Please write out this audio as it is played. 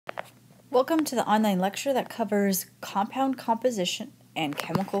Welcome to the online lecture that covers compound composition and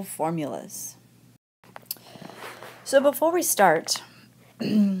chemical formulas. So before we start,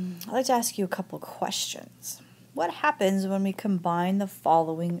 I'd like to ask you a couple questions. What happens when we combine the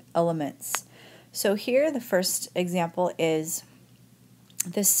following elements? So here the first example is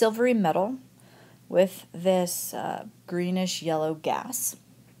this silvery metal with this greenish yellow gas.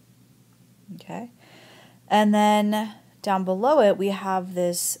 Okay, and then down below it, we have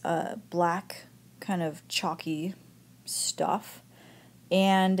this black kind of chalky stuff,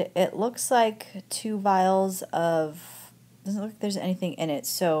 and it looks like 2 vials of, doesn't look like there's anything in it,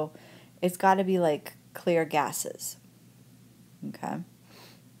 so it's got to be like clear gases. Okay.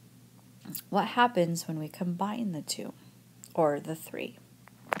 What happens when we combine the two, or the three?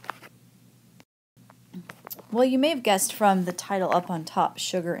 Well, you may have guessed from the title up on top,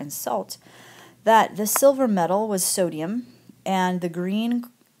 sugar and salt, that the silver metal was sodium, and the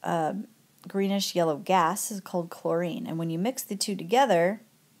greenish yellow gas is called chlorine. And when you mix the two together,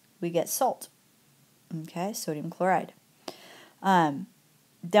 we get salt. Okay, sodium chloride. Down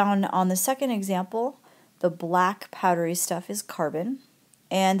on the second example, the black powdery stuff is carbon,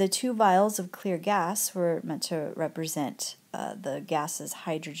 and the 2 vials of clear gas were meant to represent the gases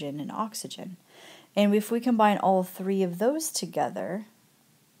hydrogen and oxygen. And if we combine all 3 of those together,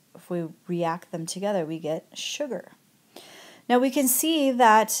 if we react them together, we get sugar. Now we can see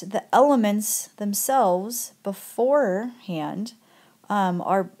that the elements themselves beforehand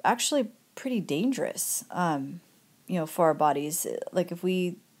are actually pretty dangerous, for our bodies. Like if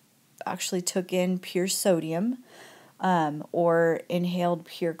we actually took in pure sodium or inhaled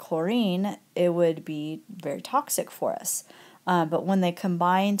pure chlorine, it would be very toxic for us. But when they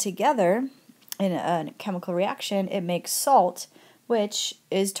combine together in a chemical reaction, it makes salt, which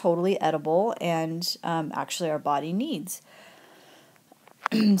is totally edible and actually our body needs.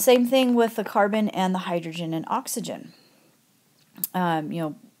 Same thing with the carbon and the hydrogen and oxygen.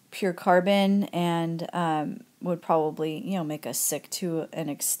 Pure carbon and would probably, make us sick to an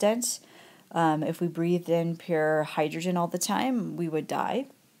extent. If we breathed in pure hydrogen all the time, we would die.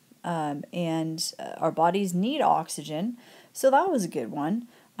 And our bodies need oxygen, so that was a good one.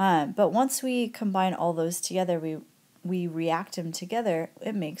 But once we combine all those together, we react them together,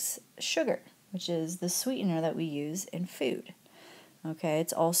 it makes sugar, which is the sweetener that we use in food. Okay,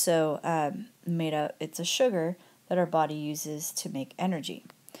 it's also it's a sugar that our body uses to make energy.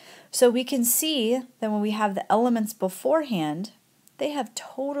 So we can see that when we have the elements beforehand, they have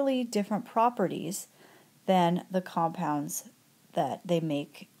totally different properties than the compounds that they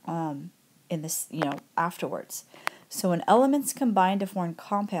make in this, afterwards. So when elements combine to form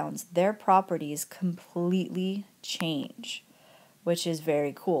compounds, their properties completely change, which is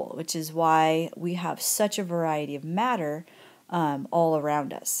very cool, which is why we have such a variety of matter all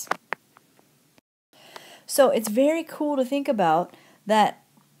around us. So it's very cool to think about that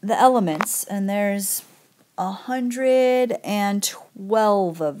the elements, and there's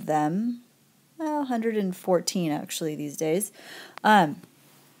 112 of them, well, 114 actually these days.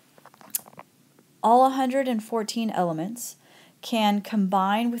 All 114 elements can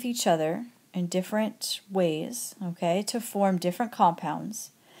combine with each other in different ways, okay, to form different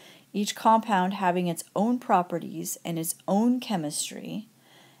compounds, each compound having its own properties and its own chemistry,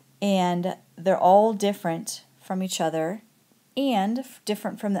 and they're all different from each other and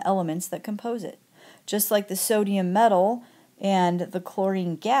different from the elements that compose it. Just like the sodium metal and the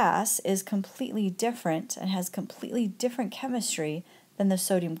chlorine gas is completely different and has completely different chemistry than the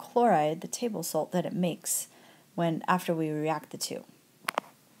sodium chloride, the table salt that it makes after we react the two.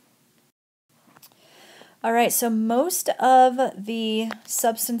 All right, so most of the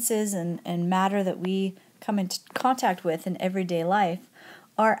substances and matter that we come into contact with in everyday life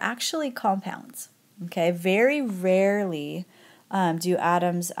are actually compounds. Okay, very rarely do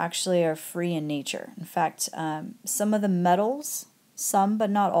atoms actually are free in nature. In fact, some of the metals, some but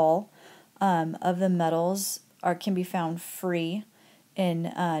not all, of the metals can be found free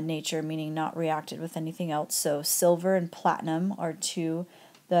in nature, meaning not reacted with anything else. So silver and platinum are 2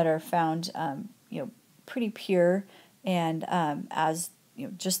 that are found, pretty pure, and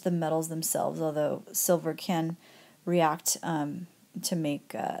just the metals themselves. Although silver can react to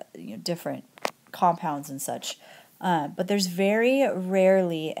make different compounds and such, but there's very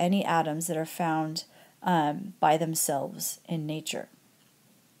rarely any atoms that are found by themselves in nature.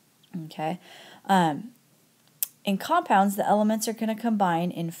 Okay. In compounds, the elements are going to combine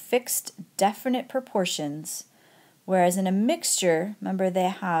in fixed, definite proportions, whereas in a mixture, remember, they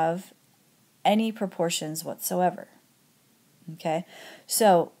have any proportions whatsoever. Okay,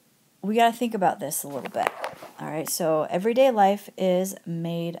 so we got to think about this a little bit. All right, so everyday life is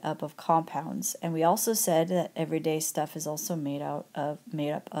made up of compounds, and we also said that everyday stuff is also made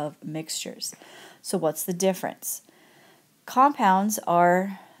up of mixtures. So what's the difference? Compounds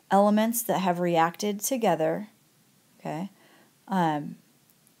are elements that have reacted together, okay,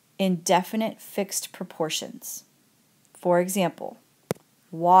 in definite fixed proportions. For example,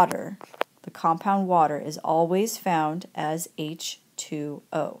 water, the compound water, is always found as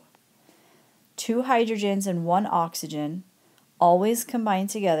H2O. 2 hydrogens and 1 oxygen always combine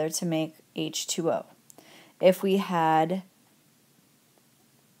together to make H2O. If we had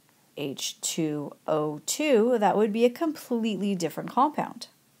H2O2, that would be a completely different compound,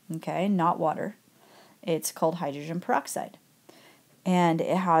 okay, not water. It's called hydrogen peroxide, and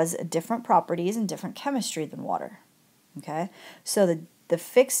it has different properties and different chemistry than water, okay? So the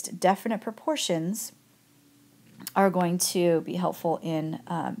fixed definite proportions are going to be helpful in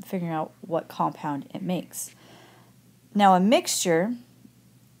figuring out what compound it makes. Now, a mixture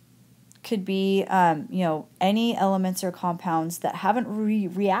could be any elements or compounds that haven't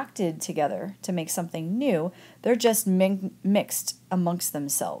reacted together to make something new. They're just mixed amongst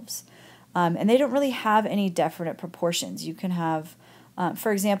themselves, and they don't really have any definite proportions. You can have,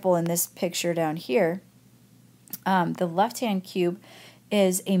 for example, in this picture down here, the left-hand cube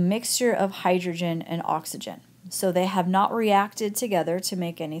is a mixture of hydrogen and oxygen. So they have not reacted together to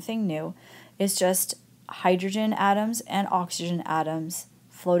make anything new. It's just hydrogen atoms and oxygen atoms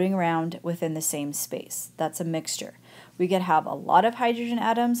floating around within the same space. That's a mixture. We could have a lot of hydrogen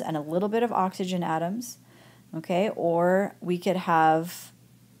atoms and a little bit of oxygen atoms, okay? Or we could have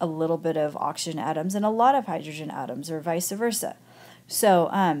a little bit of oxygen atoms and a lot of hydrogen atoms, or vice versa. So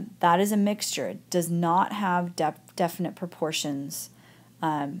that is a mixture. It does not have definite proportions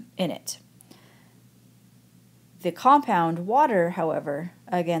in it. The compound water, however,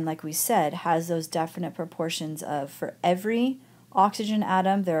 again, like we said, has those definite proportions of, for every oxygen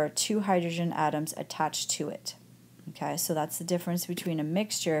atom, there are 2 hydrogen atoms attached to it. Okay, so that's the difference between a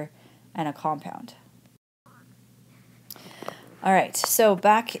mixture and a compound. All right, so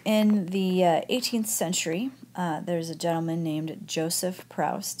back in the 18th century, there's a gentleman named Joseph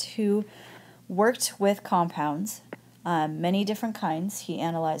Proust who worked with compounds, many different kinds. He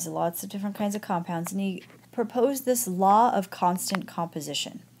analyzed lots of different kinds of compounds, and he proposed this law of constant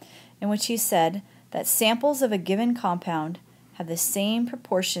composition, in which he said that samples of a given compound have the same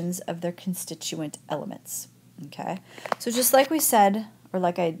proportions of their constituent elements. Okay, so just like we said, or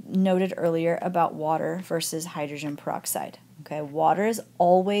like I noted earlier about water versus hydrogen peroxide. Okay, water is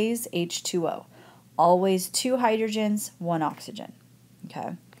always H2O, always 2 hydrogens, 1 oxygen.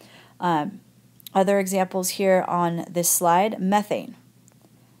 Okay, other examples here on this slide: methane.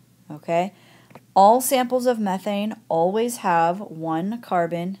 Okay. All samples of methane always have 1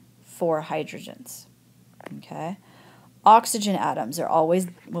 carbon, 4 hydrogens. Okay? Oxygen atoms are always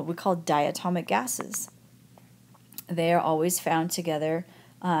what we call diatomic gases. They are always found together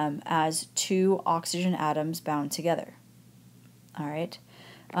as 2 oxygen atoms bound together. All right?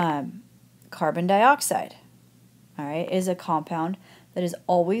 Carbon dioxide, all right, is a compound that is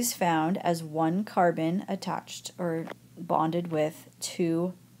always found as 1 carbon attached or bonded with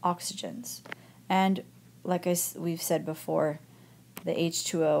 2 oxygens. And like we've said before, the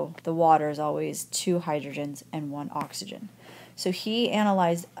H2O, the water, is always 2 hydrogens and 1 oxygen. So he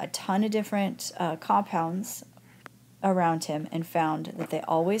analyzed a ton of different compounds around him and found that they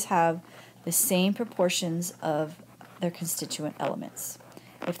always have the same proportions of their constituent elements.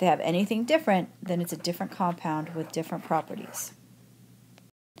 If they have anything different, then it's a different compound with different properties.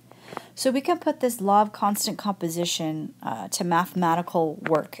 So we can put this law of constant composition to mathematical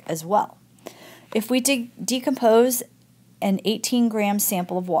work as well. If we decompose an 18-gram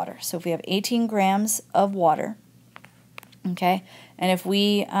sample of water, so if we have 18 grams of water, okay, and if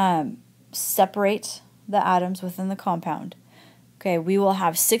we separate the atoms within the compound, okay, we will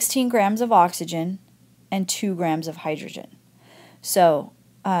have 16 grams of oxygen and 2 grams of hydrogen. So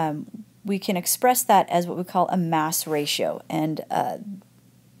we can express that as what we call a mass ratio, and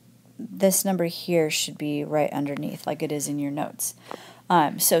this number here should be right underneath, like it is in your notes.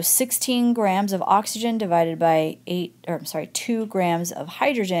 So 16 grams of oxygen divided by 2 grams of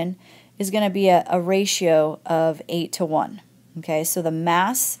hydrogen is going to be a ratio of 8:1. Okay, so the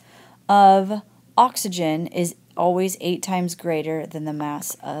mass of oxygen is always 8 times greater than the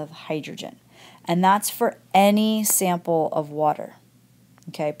mass of hydrogen. And that's for any sample of water.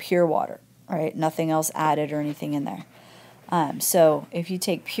 Okay, pure water, right? Nothing else added or anything in there. So if you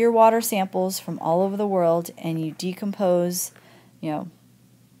take pure water samples from all over the world and you decompose,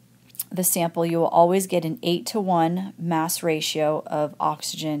 the sample, you will always get an 8:1 mass ratio of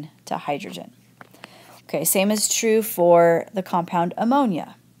oxygen to hydrogen. Okay, same is true for the compound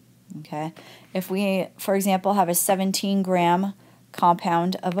ammonia. Okay, if we, for example, have a 17-gram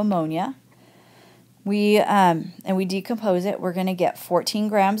compound of ammonia, and we decompose it, we're going to get 14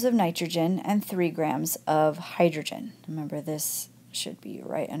 grams of nitrogen and 3 grams of hydrogen. Remember, this should be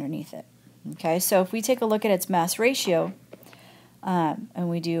right underneath it. Okay, so if we take a look at its mass ratio, and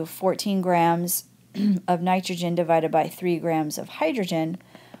we do 14 grams of nitrogen divided by 3 grams of hydrogen,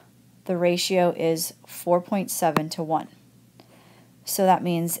 the ratio is 4.7 to 1. So that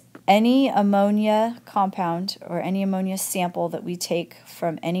means any ammonia compound or any ammonia sample that we take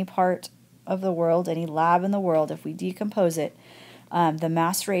from any part of the world, any lab in the world, if we decompose it, the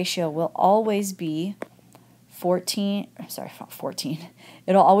mass ratio will always be 14,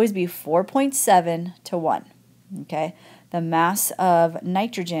 it'll always be 4.7 to 1. Okay, the mass of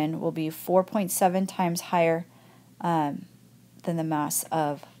nitrogen will be 4.7 times higher than the mass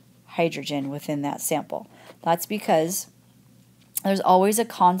of hydrogen within that sample. That's because there's always a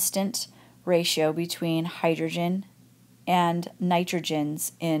constant ratio between hydrogen and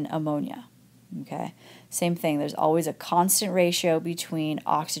nitrogens in ammonia. Okay, same thing, there's always a constant ratio between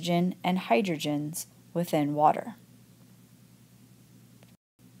oxygen and hydrogens within water.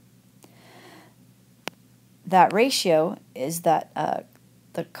 That ratio is that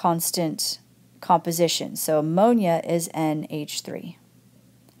the constant composition. So ammonia is NH3.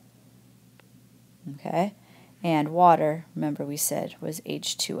 Okay, and water, remember we said, was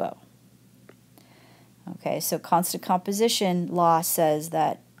H2O. Okay, so constant composition law says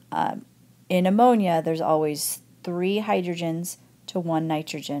that in ammonia there's always 3 hydrogens to 1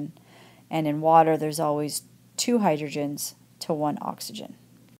 nitrogen, and in water there's always 2 hydrogens to 1 oxygen.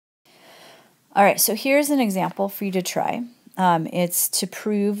 All right, so here's an example for you to try. It's to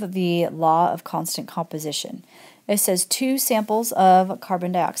prove the law of constant composition. It says 2 samples of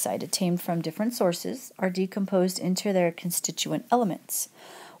carbon dioxide obtained from different sources are decomposed into their constituent elements.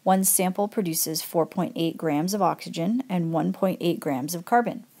 One sample produces 4.8 grams of oxygen and 1.8 grams of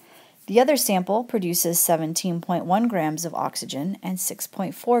carbon. The other sample produces 17.1 grams of oxygen and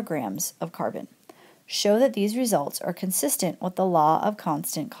 6.4 grams of carbon. Show that these results are consistent with the law of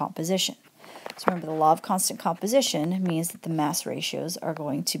constant composition. So remember, the law of constant composition means that the mass ratios are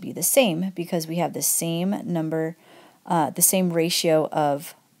going to be the same because we have the same number, the same ratio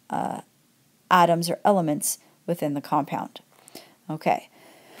of atoms or elements within the compound. Okay,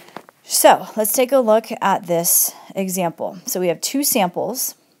 so let's take a look at this example. So we have 2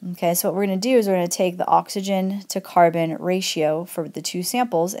 samples. Okay, so what we're going to do is we're going to take the oxygen to carbon ratio for the 2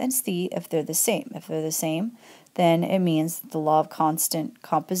 samples and see if they're the same. If they're the same, then it means the law of constant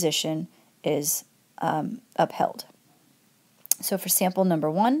composition is upheld. So for sample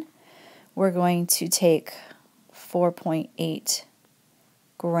number 1, we're going to take 4.8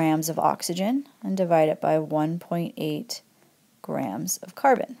 grams of oxygen and divide it by 1.8 grams of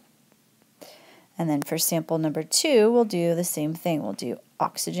carbon. And then for sample number 2, we'll do the same thing. We'll do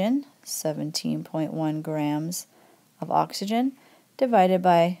oxygen, 17.1 grams of oxygen, divided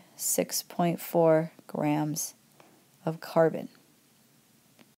by 6.4 grams of carbon.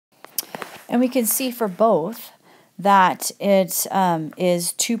 And we can see for both that it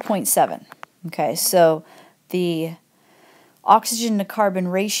is 2.7. Okay, so the oxygen to carbon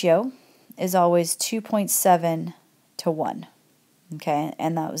ratio is always 2.7 to 1. Okay,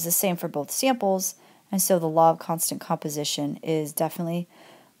 and that was the same for both samples, and so the law of constant composition is definitely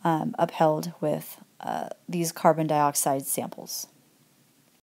upheld with these carbon dioxide samples.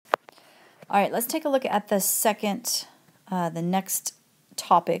 All right, let's take a look at the next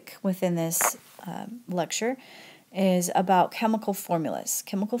topic within this lecture is about chemical formulas.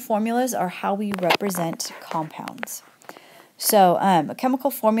 Chemical formulas are how we represent compounds. So a chemical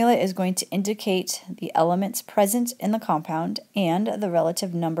formula is going to indicate the elements present in the compound and the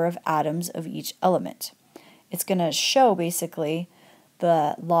relative number of atoms of each element. It's going to show basically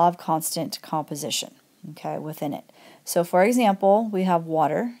the law of constant composition, okay, within it. So for example, we have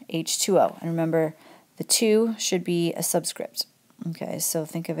water, H2O, and remember the 2 should be a subscript. Okay, so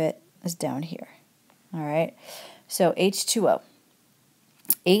think of it as down here. All right, so H2O.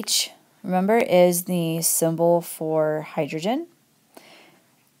 H, remember, is the symbol for hydrogen.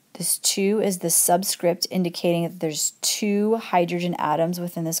 This 2 is the subscript indicating that there's 2 hydrogen atoms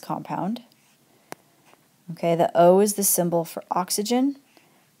within this compound. Okay, the O is the symbol for oxygen.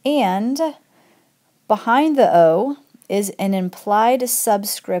 And behind the O is an implied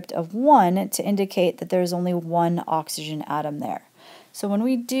subscript of 1 to indicate that there's only 1 oxygen atom there. So when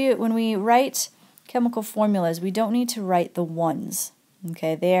we write chemical formulas, we don't need to write the 1s.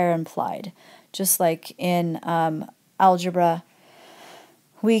 Okay, they are implied. Just like in algebra,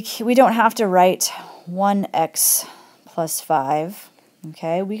 we don't have to write 1x plus 5,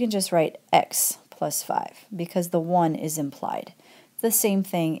 okay, we can just write x plus 5 because the 1 is implied. The same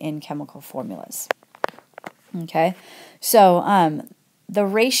thing in chemical formulas. Okay, so the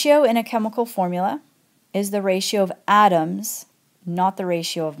ratio in a chemical formula is the ratio of atoms, not the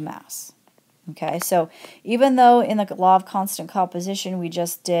ratio of mass. Okay, so even though in the law of constant composition we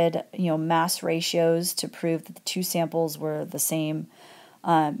just did, mass ratios to prove that the two samples were the same,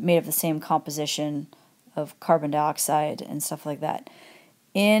 made of the same composition of carbon dioxide and stuff like that.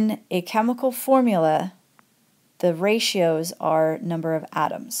 In a chemical formula, the ratios are number of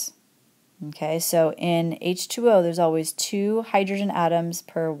atoms. Okay, so in H2O, there's always 2 hydrogen atoms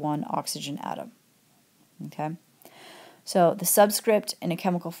per 1 oxygen atom. Okay, so the subscript in a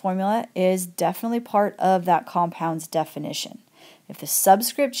chemical formula is definitely part of that compound's definition. If the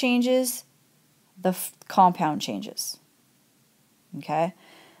subscript changes, the compound changes. Okay,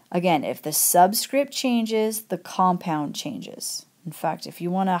 again, if the subscript changes, the compound changes. In fact, if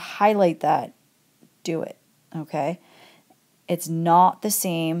you want to highlight that, do it. Okay, it's not the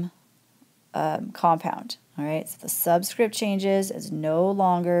same compound. All right, so the subscript changes, it's no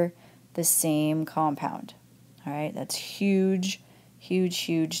longer the same compound. All right, that's huge, huge,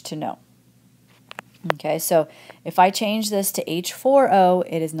 huge to know. Okay, so if I change this to H4O,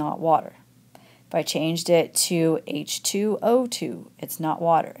 it is not water. If I changed it to H2O2, it's not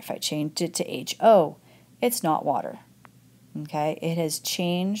water. If I changed it to HO, it's not water. Okay, it has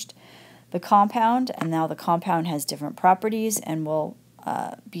changed the compound, and now the compound has different properties and will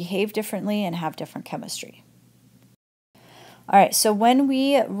behave differently and have different chemistry. All right, so when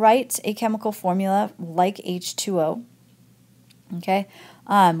we write a chemical formula like H2O, okay,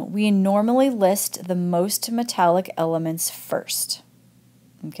 we normally list the most metallic elements first.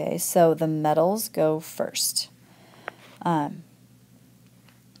 Okay, so the metals go first. In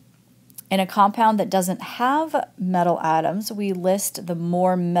a compound that doesn't have metal atoms, we list the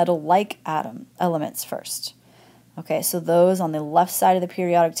more metal-like elements first. Okay, so those on the left side of the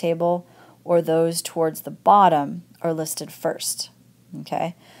periodic table or those towards the bottom are listed first.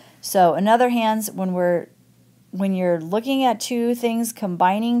 Okay, so in other hands, when you're looking at two things,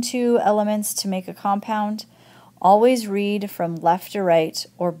 combining two elements to make a compound, always read from left to right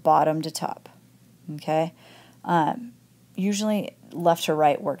or bottom to top. Okay, usually left to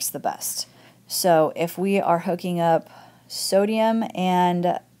right works the best. So if we are hooking up sodium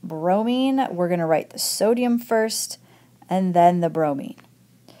and bromine, we're going to write the sodium first and then the bromine.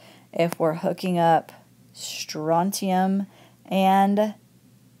 If we're hooking up strontium and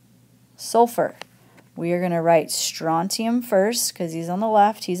sulfur, we are going to write strontium first because he's on the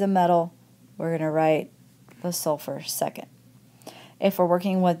left, he's a metal. We're going to write the sulfur second. If we're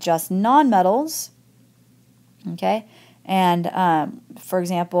working with just nonmetals, okay, and for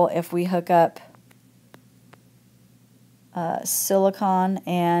example, if we hook up silicon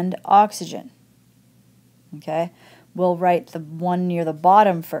and oxygen, okay, we'll write the one near the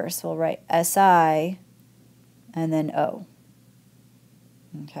bottom first. We'll write Si and then O.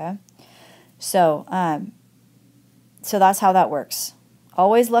 Okay, so so that's how that works.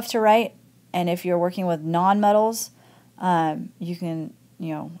 Always left to right, and if you're working with nonmetals, you can,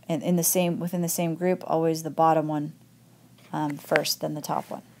 within the same group, always the bottom one first, then the top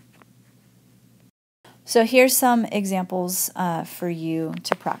one. So here's some examples for you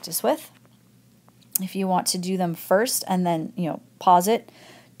to practice with. If you want to do them first and then, pause it,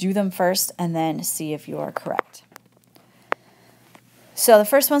 do them first, and then see if you are correct. So the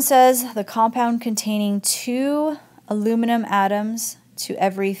first one says the compound containing 2 aluminum atoms to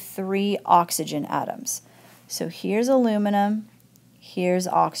every 3 oxygen atoms. So here's aluminum, here's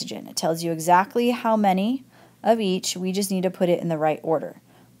oxygen. It tells you exactly how many of each. We just need to put it in the right order.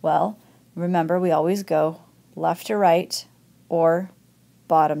 Well, remember, we always go left to right or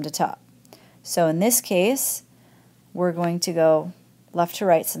bottom to top. So in this case, we're going to go left to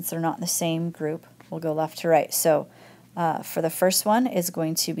right since they're not in the same group. We'll go left to right. So for the first one, it's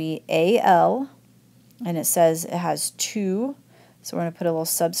going to be Al, and it says it has 2. So we're going to put a little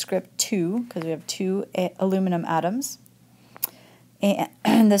subscript 2 because we have 2 aluminum atoms.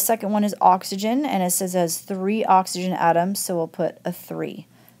 And the second one is oxygen, and it says it has 3 oxygen atoms, so we'll put a 3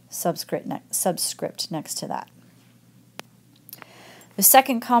 subscript next to that. The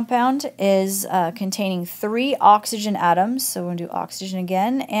second compound is containing 3 oxygen atoms, so we're going to do oxygen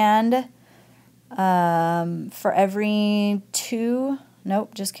again, and for every 2,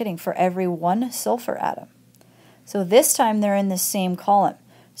 nope, just kidding, for every 1 sulfur atom. So this time they're in the same column.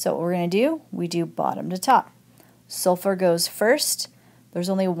 So what we're going to do, we do bottom to top. Sulfur goes first. There's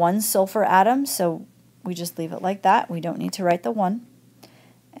only 1 sulfur atom, so we just leave it like that. We don't need to write the 1.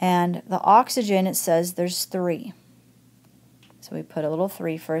 And the oxygen, it says there's 3. So we put a little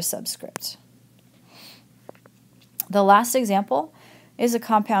 3 for a subscript. The last example is a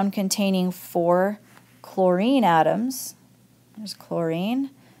compound containing 4 chlorine atoms. There's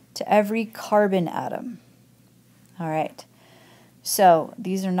chlorine to every carbon atom. All right. So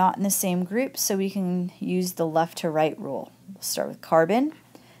these are not in the same group, so we can use the left to right rule. We'll start with carbon,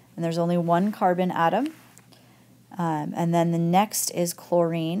 and there's only 1 carbon atom. And then the next is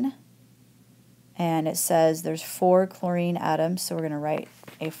chlorine, and it says there's 4 chlorine atoms, so we're going to write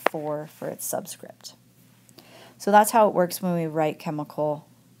a 4 for its subscript. So that's how it works when we write chemical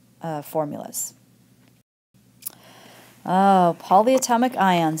formulas. Oh, polyatomic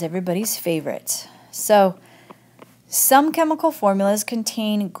ions, everybody's favorite. So some chemical formulas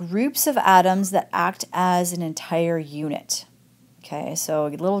contain groups of atoms that act as an entire unit. Okay, so a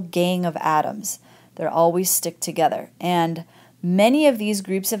little gang of atoms. They always stick together. And many of these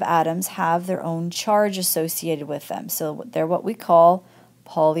groups of atoms have their own charge associated with them. So they're what we call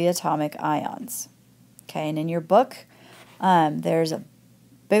polyatomic ions. Okay, and in your book, there's a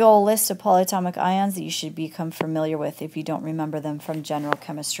big old list of polyatomic ions that you should become familiar with if you don't remember them from general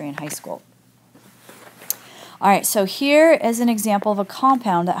chemistry in high school. All right, so here is an example of a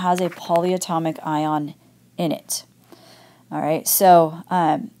compound that has a polyatomic ion in it. All right, so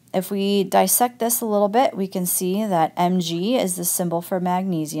if we dissect this a little bit, we can see that Mg is the symbol for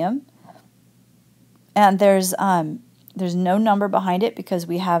magnesium. And there's no number behind it because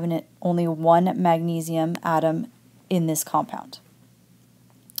we have only 1 magnesium atom in this compound.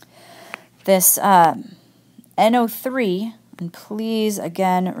 This NO3, and please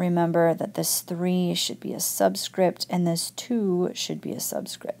again remember that this 3 should be a subscript and this 2 should be a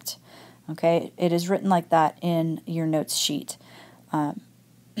subscript. Okay, it is written like that in your notes sheet.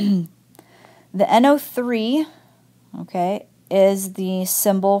 The NO3, okay, is the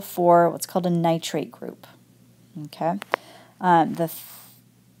symbol for what's called a nitrate group. Okay, the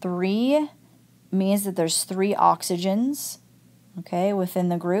 3 means that there's 3 oxygens, okay, within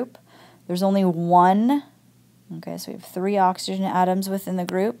the group. There's only 1, okay, so we have 3 oxygen atoms within the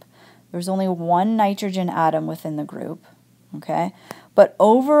group. There's only 1 nitrogen atom within the group, okay. But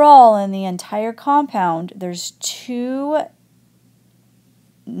overall, in the entire compound, there's 2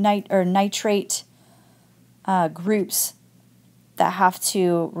 nitrate groups that have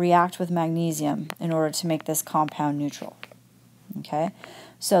to react with magnesium in order to make this compound neutral. Okay,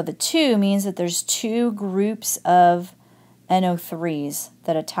 so the 2 means that there's 2 groups of NO3s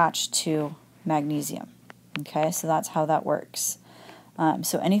that attach to magnesium. Okay, so that's how that works.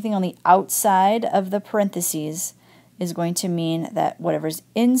 So anything on the outside of the parentheses is going to mean that whatever's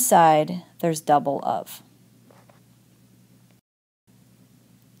inside, there's double of.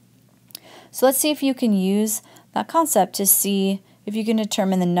 So let's see if you can use that concept to see if you can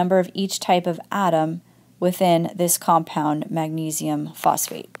determine the number of each type of atom within this compound magnesium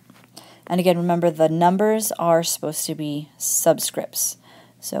phosphate. And again, remember the numbers are supposed to be subscripts.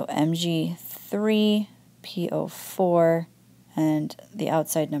 So Mg3, PO4, and the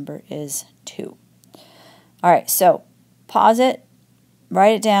outside number is 2. All right, so pause it,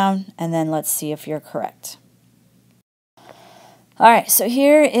 write it down, and then let's see if you're correct. All right, so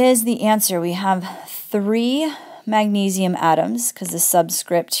here is the answer. We have 3 magnesium atoms because the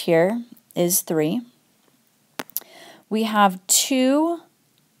subscript here is 3. We have 2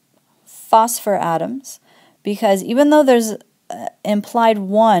 phosphor atoms because even though there's implied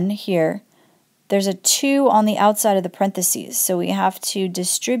 1 here, there's a 2 on the outside of the parentheses. So we have to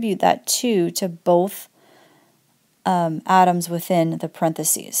distribute that 2 to both atoms within the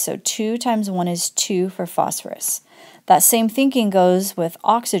parentheses. So 2 times 1 is 2 for phosphorus. That same thinking goes with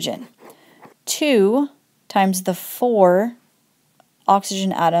oxygen. 2 times the 4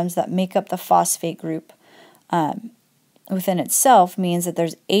 oxygen atoms that make up the phosphate group within itself means that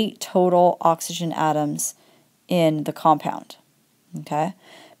there's 8 total oxygen atoms in the compound. Okay?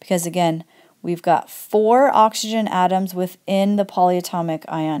 Because again, we've got 4 oxygen atoms within the polyatomic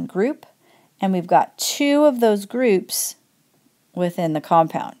ion group, and we've got 2 of those groups within the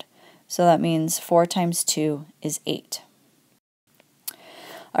compound. So that means 4 times 2 is 8.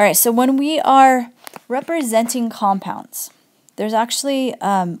 All right, so when we are representing compounds, there's actually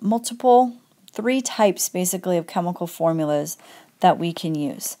 3 types basically of chemical formulas that we can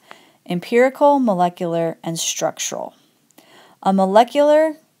use: empirical, molecular, and structural. A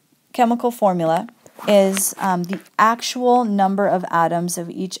molecular chemical formula is the actual number of atoms of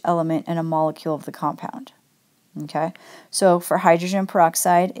each element in a molecule of the compound. Okay, so for hydrogen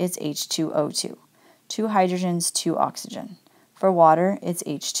peroxide, it's H2O2. 2 hydrogens, 2 oxygen. For water, it's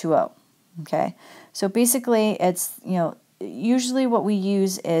H2O. Okay, so basically it's, usually what we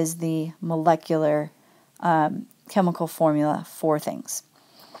use is the molecular chemical formula for things.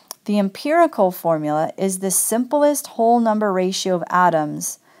 The empirical formula is the simplest whole number ratio of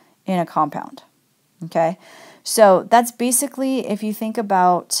atoms in a compound. Okay, so that's basically if you think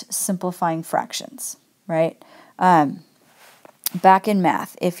about simplifying fractions, right? Back in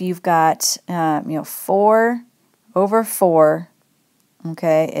math, if you've got 4 over 4,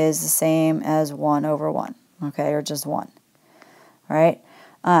 okay, is the same as 1 over 1, okay, or just 1, right?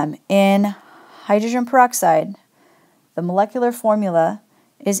 In hydrogen peroxide, the molecular formula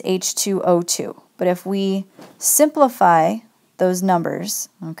is H2O2. But if we simplify those numbers,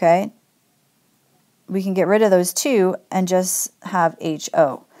 okay, we can get rid of those 2 and just have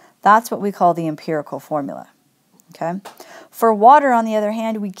HO. That's what we call the empirical formula, okay? For water, on the other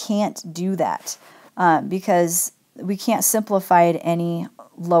hand, we can't do that because we can't simplify it any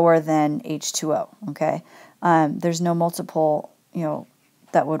lower than H2O, okay? There's no multiple,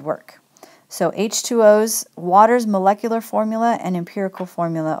 that would work. So H2O's, water's molecular formula and empirical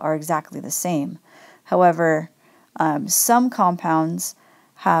formula are exactly the same. However, some compounds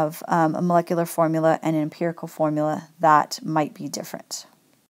have a molecular formula and an empirical formula that might be different.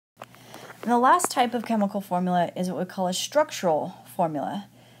 And the last type of chemical formula is what we call a structural formula.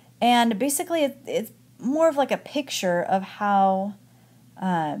 And basically it's more of like a picture of how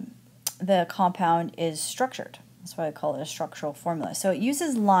the compound is structured. That's why I call it a structural formula. So it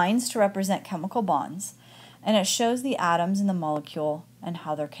uses lines to represent chemical bonds, and it shows the atoms in the molecule and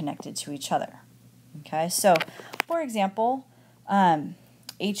how they're connected to each other. Okay, so for example,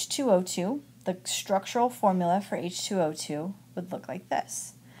 H2O2, the structural formula for H2O2 would look like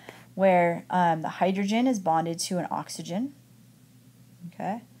this, where the hydrogen is bonded to an oxygen,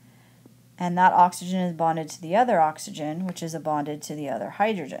 okay, and that oxygen is bonded to the other oxygen, which is bonded to the other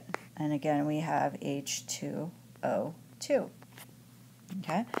hydrogen. And again, we have H2O2.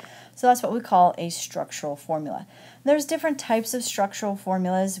 Okay, so that's what we call a structural formula. There's different types of structural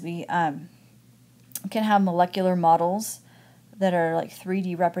formulas. We can have molecular models that are like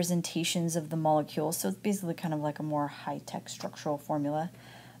 3D representations of the molecule. So it's basically kind of like a more high-tech structural formula.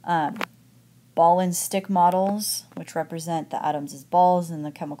 Ball and stick models, which represent the atoms as balls and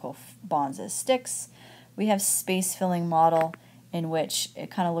the chemical bonds as sticks. We have space-filling model, in which it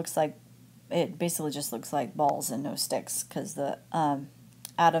kind of looks like, it basically just looks like balls and no sticks because the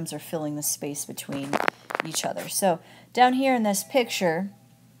atoms are filling the space between each other. So down here in this picture,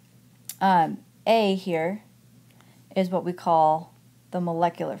 A here is what we call the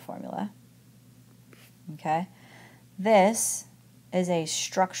molecular formula. Okay, this is a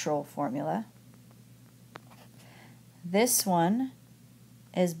structural formula. This one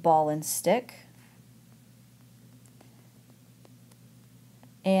is ball and stick.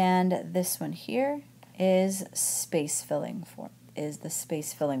 And this one here is the space filling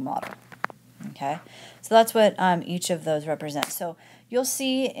model. Okay, so that's what each of those represent. So you'll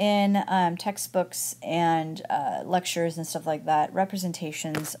see in textbooks and lectures and stuff like that,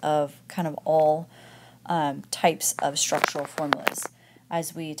 representations of kind of all types of structural formulas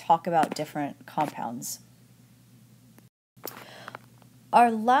as we talk about different compounds. Our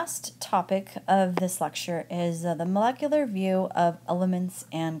last topic of this lecture is the molecular view of elements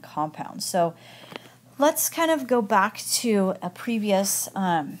and compounds. So let's kind of go back to a previous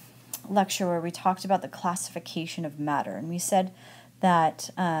lecture where we talked about the classification of matter. And we said that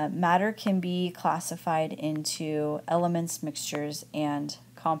matter can be classified into elements, mixtures, and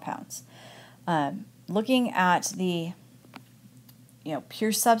compounds. Looking at the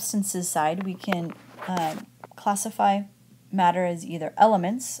pure substances side, we can classify matter as either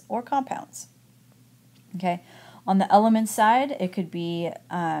elements or compounds. Okay, on the element side, it could be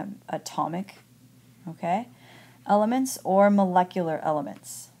atomic, okay, elements or molecular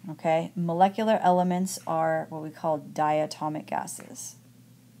elements. Okay, molecular elements are what we call diatomic gases.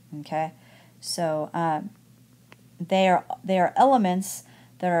 Okay, so they are elements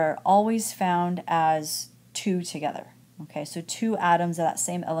that are always found as two together. Okay, so two atoms of that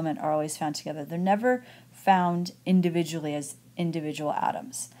same element are always found together. They're never found individually as individual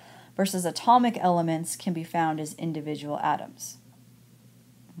atoms, versus atomic elements can be found as individual atoms.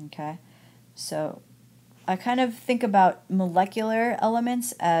 Okay, so I kind of think about molecular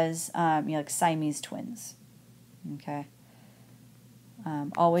elements as like Siamese twins. Okay,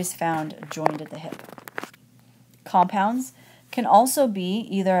 always found joined at the hip. Compounds can also be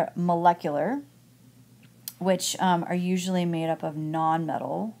either molecular, which are usually made up of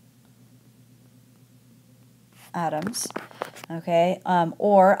non-metal atoms, okay,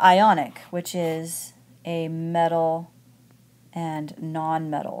 or ionic, which is a metal and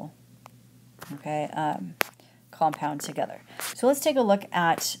non-metal, okay, compound together. So let's take a look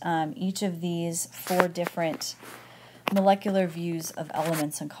at each of these 4 different molecular views of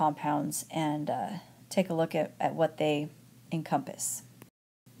elements and compounds and take a look at what they encompass.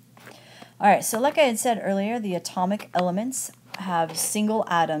 All right, so like I had said earlier, the atomic elements have single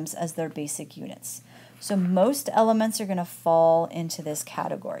atoms as their basic units. So most elements are going to fall into this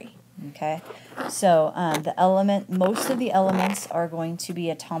category. Okay, so most of the elements are going to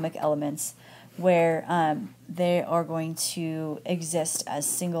be atomic elements where they are going to exist as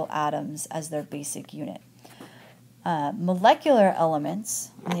single atoms as their basic unit. Molecular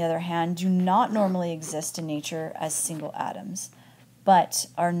elements, on the other hand, do not normally exist in nature as single atoms, but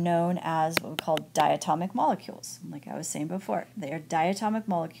are known as what we call diatomic molecules. Like I was saying before, they are diatomic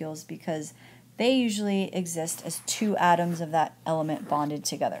molecules because they usually exist as 2 atoms of that element bonded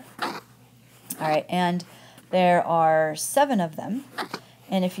together. All right, and there are 7 of them.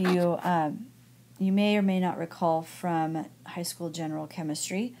 And if you you may or may not recall from high school general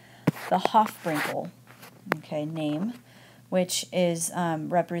chemistry, the Hofbrinkel, name, which is a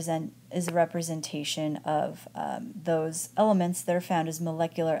representation of those elements that are found as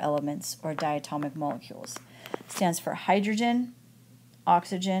molecular elements or diatomic molecules. It stands for hydrogen,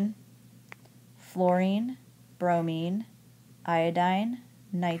 oxygen, fluorine, bromine, iodine,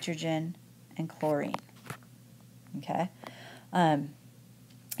 nitrogen, and chlorine. Okay.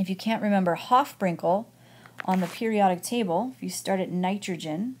 If you can't remember Hofbrinkel, on the periodic table, if you start at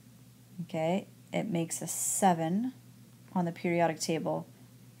nitrogen, okay, it makes a 7 on the periodic table,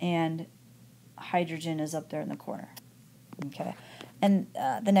 and hydrogen is up there in the corner. Okay. And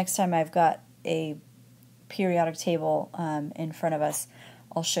the next time I've got a periodic table in front of us,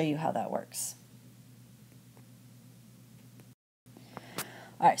 I'll show you how that works.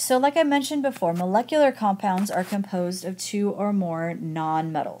 All right, so like I mentioned before, molecular compounds are composed of 2 or more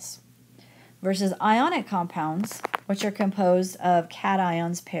nonmetals versus ionic compounds, which are composed of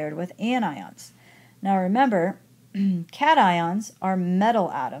cations paired with anions. Now remember, cations are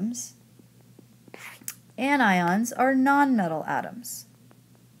metal atoms, anions are nonmetal atoms.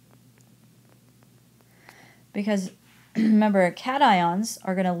 Because remember, cations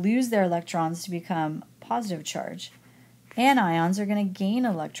are going to lose their electrons to become positive charge. Anions are going to gain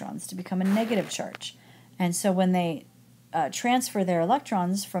electrons to become a negative charge. And so when they transfer their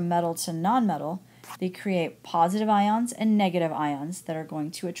electrons from metal to nonmetal, they create positive ions and negative ions that are going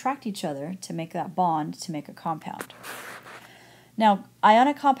to attract each other to make that bond to make a compound. Now,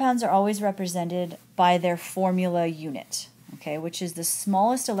 ionic compounds are always represented by their formula unit, okay, which is the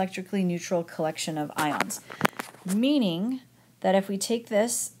smallest electrically neutral collection of ions. Meaning that if we take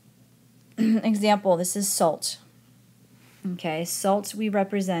this example, this is salt. Okay, salt we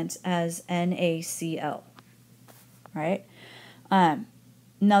represent as NaCl, right?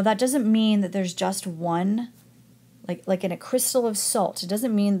 Now that doesn't mean that there's just one, like in a crystal of salt, it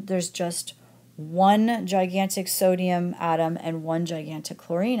doesn't mean that there's just one gigantic sodium atom and one gigantic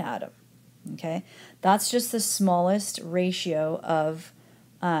chlorine atom, okay? That's just the smallest ratio of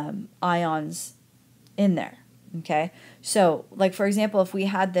ions in there, okay? So, like for example, if we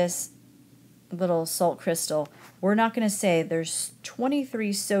had this little salt crystal, we're not going to say there's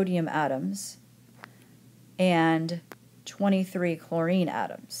 23 sodium atoms and 23 chlorine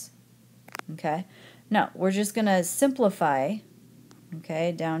atoms, okay? No, we're just going to simplify,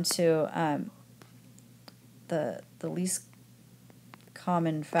 okay, down to the least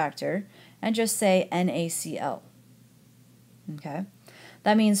common factor and just say NaCl, okay?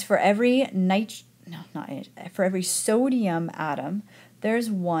 That means for every for every sodium atom, there's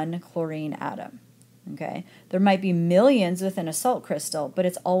 1 chlorine atom, okay? There might be millions within a salt crystal, but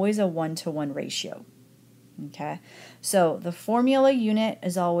it's always a 1-to-1 ratio, okay? So the formula unit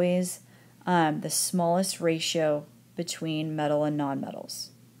is always the smallest ratio between metal and nonmetals,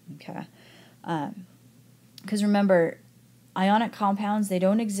 okay? Because remember, ionic compounds, they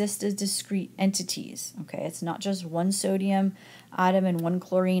don't exist as discrete entities, okay? It's not just 1 sodium atom and 1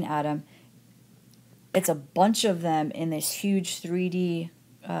 chlorine atom. It's a bunch of them in this huge 3D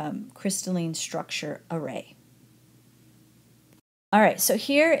crystalline structure array. All right, so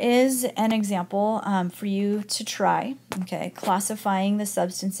here is an example for you to try, okay? Classifying the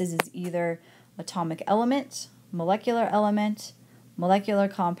substances as either atomic element, molecular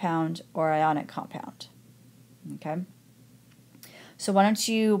compound, or ionic compound, okay? So why don't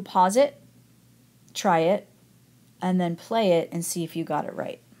you pause it, try it, and then play it and see if you got it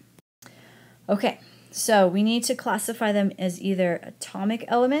right. Okay. So we need to classify them as either atomic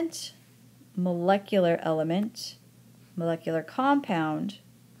element, molecular compound,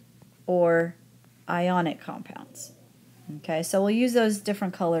 or ionic compounds. Okay, so we'll use those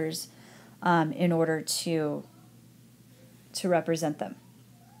different colors in order to to represent them.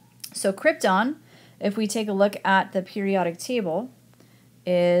 So krypton, if we take a look at the periodic table,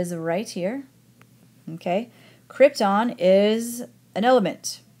 is right here. Okay, krypton is an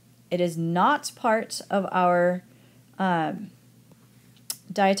element. It is not part of our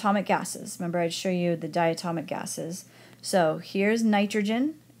diatomic gases. Remember, I'd show you the diatomic gases. So here's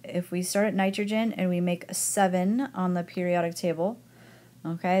nitrogen. If we start at nitrogen and we make a 7 on the periodic table,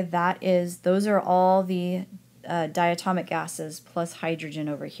 okay, those are all the diatomic gases plus hydrogen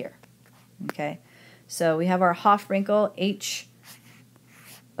over here. Okay, so we have our Hofbrinkel, H,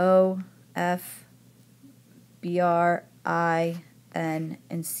 O, F, Br, I, N,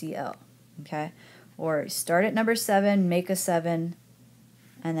 and Cl. Okay, or start at number 7, make a 7,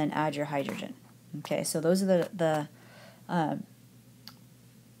 and then add your hydrogen. Okay, so those are the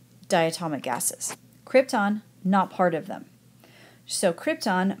diatomic gases. Krypton, not part of them. So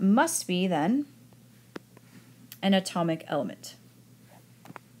krypton must be then an atomic element.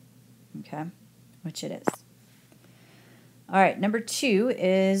 Okay, which it is. All right, number 2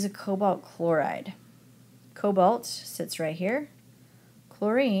 is cobalt chloride. Cobalt sits right here.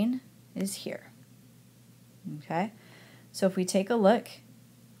 Chlorine is here. Okay, so if we take a look,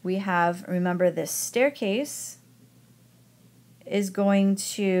 we have, remember, this staircase is going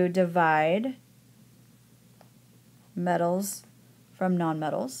to divide metals from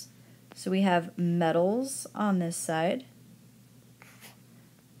nonmetals. So we have metals on this side,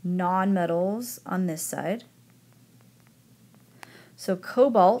 nonmetals on this side. So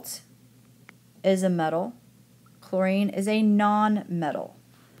cobalt is a metal, chlorine is a non-metal.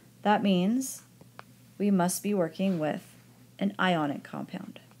 That means we must be working with an ionic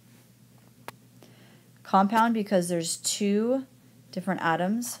compound. Compound because there's 2 different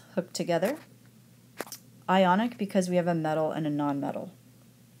atoms hooked together. Ionic because we have a metal and a non-metal.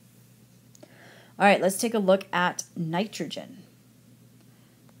 All right, let's take a look at nitrogen.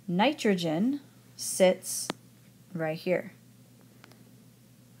 Nitrogen sits right here.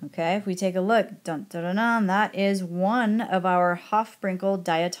 Okay, if we take a look, dun, dun, dun, dun, that is one of our Hofbrinkel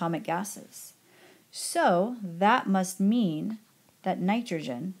diatomic gases. So that must mean that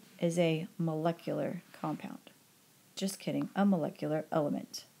nitrogen is a molecular compound. Just kidding, a molecular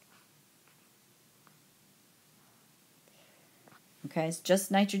element. Okay, it's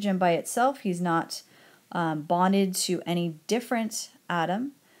just nitrogen by itself. He's not bonded to any different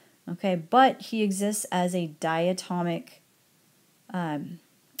atom. Okay, but he exists as a diatomic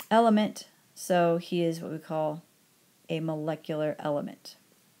element, so he is what we call a molecular element.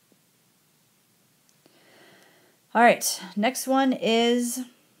 All right, next one is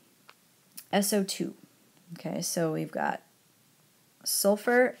SO2. Okay, so we've got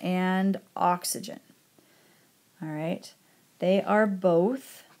sulfur and oxygen. All right, they are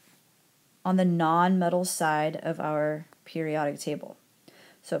both on the non-metal side of our periodic table.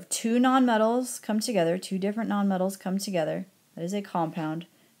 So if 2 nonmetals come together, 2 different nonmetals come together, that is a compound.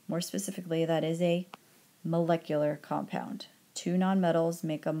 More specifically, that is a molecular compound. 2 nonmetals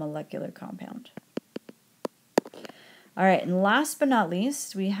make a molecular compound. All right, and last but not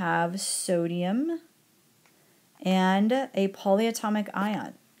least, we have sodium and a polyatomic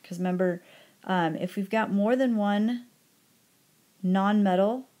ion. Because remember, if we've got more than one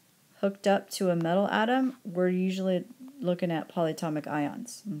nonmetal hooked up to a metal atom, we're usually looking at polyatomic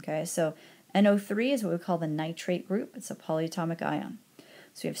ions. Okay, so NO3 is what we call the nitrate group. It's a polyatomic ion.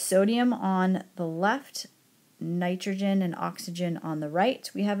 So we have sodium on the left, nitrogen and oxygen on the right.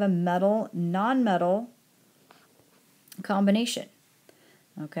 We have a metal-nonmetal combination.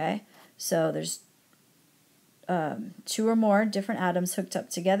 Okay, so there's 2 or more different atoms hooked up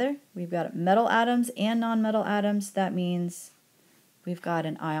together. We've got metal atoms and nonmetal atoms. That means we've got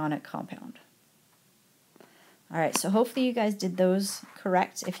an ionic compound. All right, so hopefully you guys did those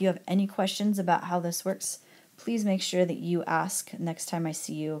correct. If you have any questions about how this works, please make sure that you ask next time I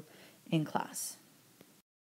see you in class.